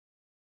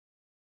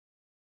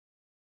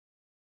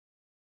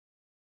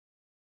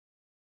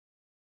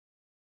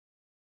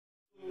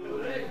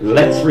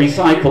Let's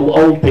recycle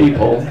old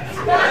people.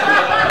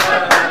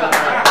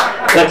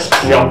 Let's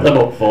chop them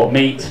up for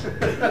meat.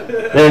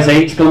 There's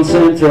age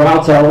concern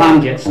throughout our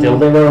land, yet still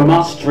they roam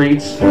our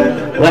streets.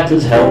 Let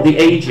us help the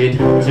aged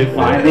to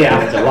find the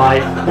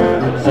afterlife,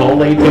 because all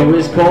they do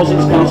is cause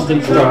its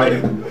constant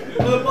strife.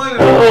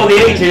 Oh, the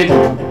aged,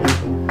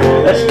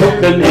 let's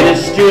cook them in a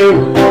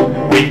stew.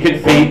 We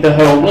could feed the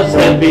homeless,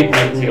 there'd be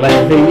plenty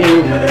left for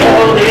you.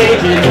 Oh, the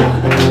aged,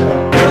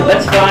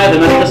 let's fry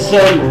them at the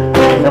sun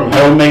from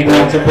homemade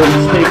water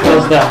pumps,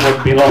 because that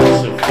would be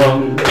lots of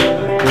fun.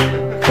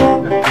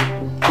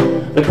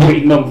 The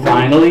Queen Mum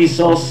finally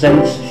saw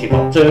sense. She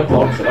popped her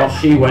clogs and off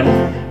she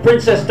went.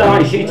 Princess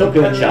Di, she took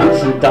her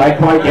chance and died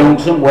quite young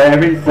somewhere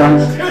in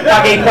France.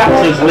 Maggie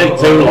Thatcher's lived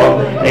too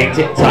long. Ain't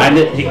it time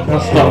that he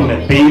passed on?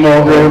 There'd be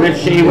more room if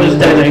she was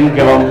dead and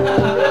gone.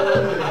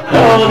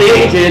 Oh, the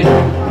aged,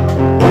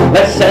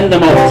 let's send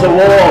them off to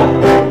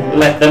war.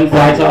 Let them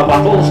fight our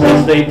battles,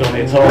 cause they've done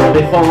it all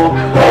before.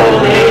 Oh,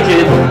 the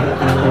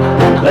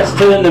aged, let's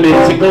turn them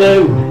into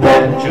glue.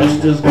 They're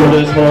just as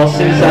good as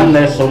horses and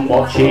they're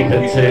somewhat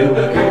cheaper too.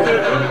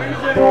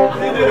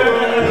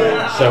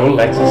 So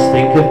let us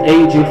think of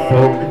aged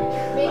folk,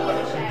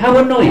 how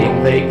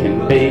annoying they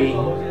can be.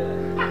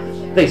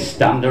 They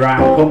stand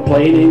around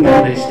complaining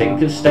and they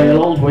stink of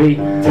stale old wheat.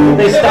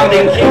 They stand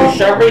in queues,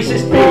 shout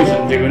racist views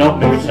and do not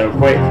move so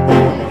quick.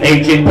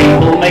 Aged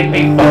people make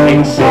me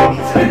fucking sick.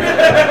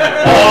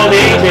 Oh, the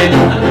aged,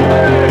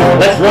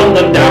 let's run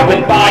them down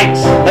with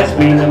bikes. Let's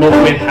beat them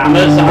up with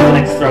hammers and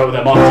let's throw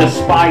them onto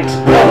spikes.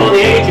 Oh, the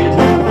aged,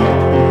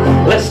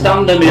 let's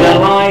stand them in a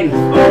line.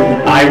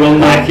 I will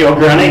knife your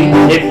granny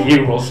if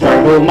you will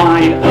strangle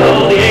mine.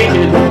 Oh, the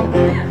aged,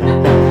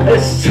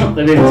 let's stuff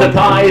them into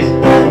pies,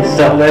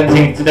 sell their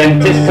teeth to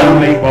dentists and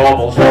make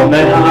baubles from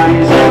their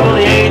eyes. Oh,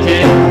 the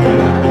aged,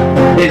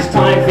 it's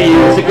time for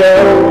you to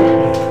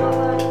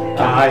go.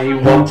 I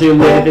want to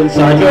live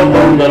inside your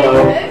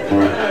bungalow.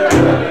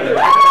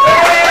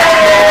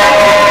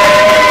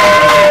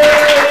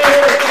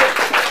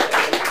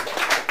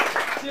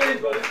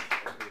 Cheers, buddy.